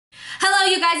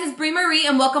Hello you guys, it's Brie Marie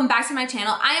and welcome back to my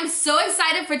channel. I am so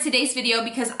excited for today's video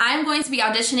because I'm going to be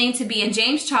auditioning to be in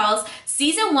James Charles'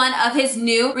 season 1 of his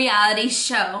new reality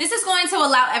show. This is going to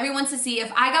allow everyone to see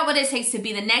if I got what it takes to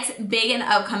be the next big and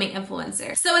upcoming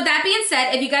influencer. So with that being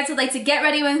said, if you guys would like to get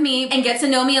ready with me and get to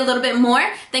know me a little bit more,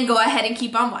 then go ahead and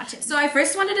keep on watching. So I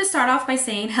first wanted to start off by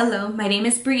saying hello, my name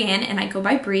is Brienne and I go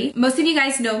by Brie. Most of you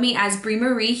guys know me as Brie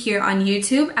Marie here on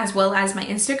YouTube as well as my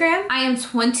Instagram. I am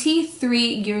 23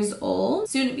 years old,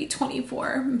 soon to be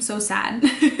 24. I'm so sad.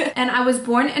 And I was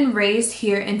born and raised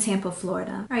here in Tampa,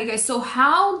 Florida. All right guys, so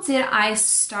how did I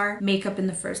start makeup in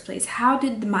the first place? How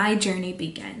did my journey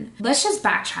begin? Let's just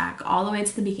backtrack all the way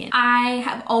to the beginning. I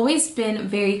have always been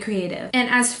very creative, and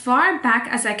as far back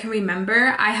as I can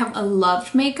remember, I have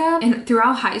loved makeup, and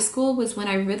throughout high school was when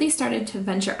I really started to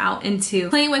venture out into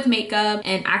playing with makeup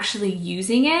and actually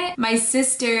using it. My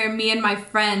sister, me and my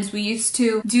friends, we used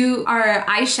to do our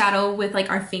eyeshadow with like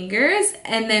our fingers,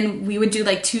 and then we would do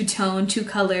like two-tone, two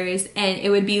colors, and it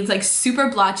would be like super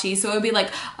blotchy. So it would be like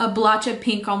a blotch of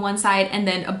pink on one side and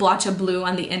then a blotch of blue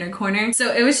on the inner corner.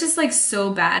 So it was just like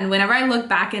so bad. And whenever I look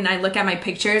back and I look at my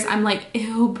pictures, I'm like,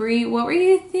 ew, Brie, what were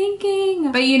you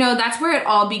thinking? But you know, that's where it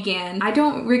all began. I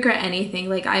don't regret anything.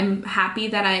 Like, I'm happy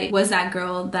that I was that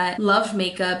girl that loved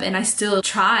makeup, and I still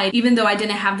tried, even though I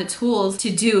didn't have the tools to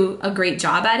do a great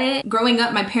job at it. Growing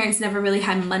up, my parents never really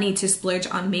had money to splurge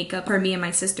on makeup for me and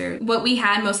my sister. What we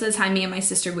had most of the time, me and my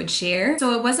sister would share.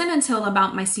 So it wasn't until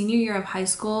about my senior year of high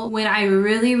school when I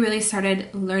really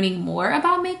started learning more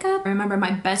about makeup. I remember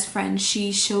my best friend,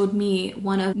 she showed me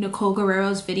one of Nicole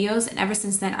Guerrero's videos, and ever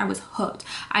since then I was hooked.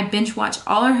 I binge watched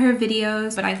all of her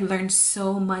videos, but I learned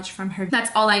so much from her.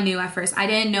 That's all I knew at first. I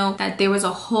didn't know that there was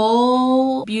a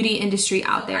whole beauty industry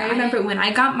out there. I remember when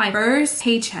I got my first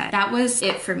paycheck, that was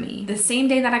it for me. The same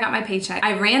day that I got my paycheck,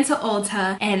 I ran to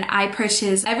Ulta and I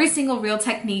purchased every single Real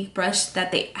Technique brush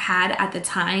that they had at the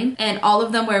time, and all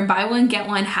of them were buy one get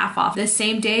one half off. The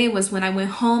same day was when I went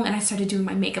home and I started doing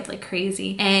my makeup like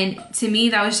crazy, and to me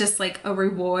that was just like a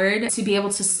reward to be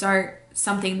able to start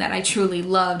something that I truly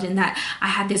loved and that I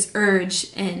had this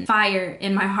urge and fire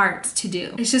in my heart to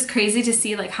do. It's just crazy to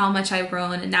see like how much I've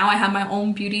grown, and now I have my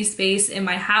own beauty space in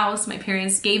my house. My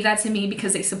parents gave that to me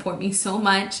because they support me so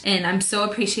much, and I'm so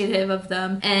appreciative of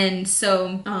them. And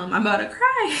so I'm about to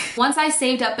cry. Once I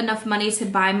saved up enough money to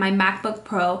buy my MacBook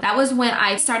Pro, that was when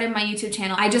I started my YouTube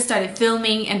channel. I just started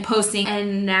filming and posting,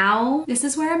 and now this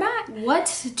is where I'm at.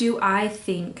 What do I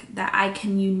think that I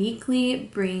can uniquely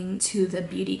bring to the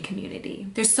beauty community?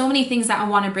 There's so many things that I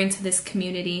want to bring to this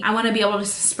community. I want to be able to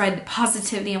spread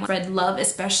positivity and spread love,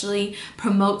 especially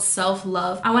promote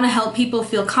self-love. I want to help people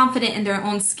feel confident in their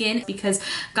own skin, because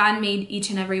God made each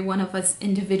and every one of us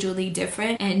individually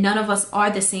different, and none of us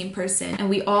are the same person, and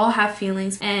we all have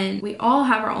feelings and we all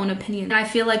have our own opinions. And I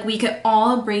feel like we could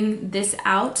all bring this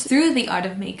out through the art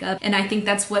of makeup, and I think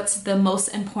that's what's the most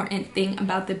important thing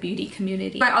about the beauty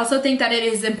community. I also think that it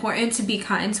is important to be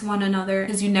kind to one another,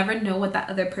 because you never know what that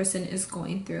other person is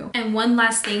going through. And one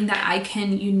last thing that I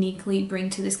can uniquely bring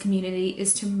to this community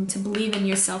is to believe in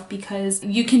yourself, because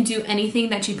you can do anything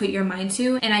that you put your mind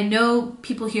to. And I know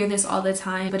people hear this all the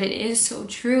time, but it is so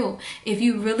true. If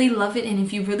you really love it and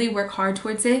if you really work hard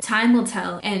towards it, time will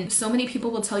tell. And so many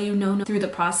people will tell you no through the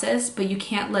process, but you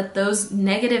can't let those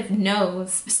negative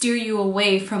no's steer you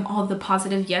away from all the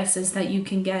positive yeses that you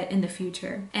can get in the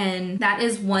future. And that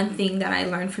is one thing that I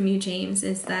learned from you, James,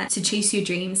 is that to chase your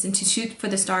dreams and to shoot for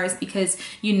the stars, because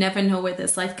you never know where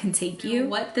this life can take you.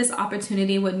 What this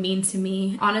opportunity would mean to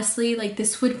me, honestly, like,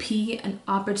 this would be an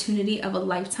opportunity of a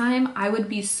lifetime. I would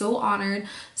be so honored,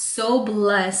 so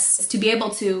blessed to be able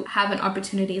to have an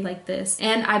opportunity like this.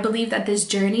 And I believe that this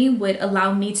journey would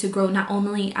allow me to grow not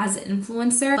only as an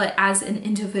influencer, but as an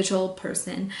individual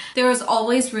person. There is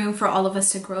always room for all of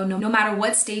us to grow, no matter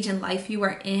what stage in life you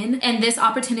are in. And this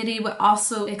opportunity would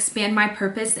also expand my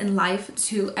purpose in life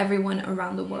to everyone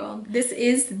around the world. This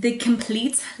is the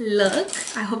complete look.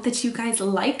 I hope that you guys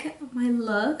like my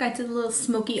look. I did a little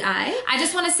smoky eye. I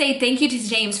just want to say thank you to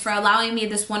James for allowing me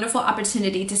this wonderful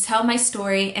opportunity to tell my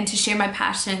story and to share my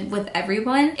passion with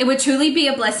everyone. It would truly be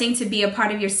a blessing to be a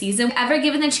part of your season. If ever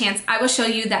given the chance, I will show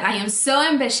you that I am so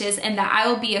ambitious and that I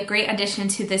will be a great addition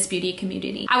to this beauty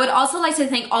community. I would also like to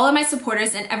thank all of my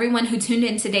supporters and everyone who tuned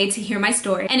in today to hear my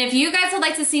story. And if you guys would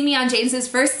like to see me on James's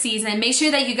first season, make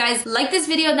sure that you guys like this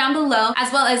video down below,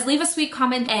 as well as leave a sweet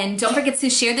comment, and don't forget to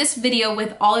share this video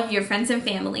with all of your friends and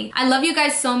family. I love you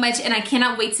guys so much, and I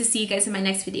cannot wait to see you guys in my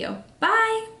next video.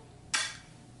 Bye!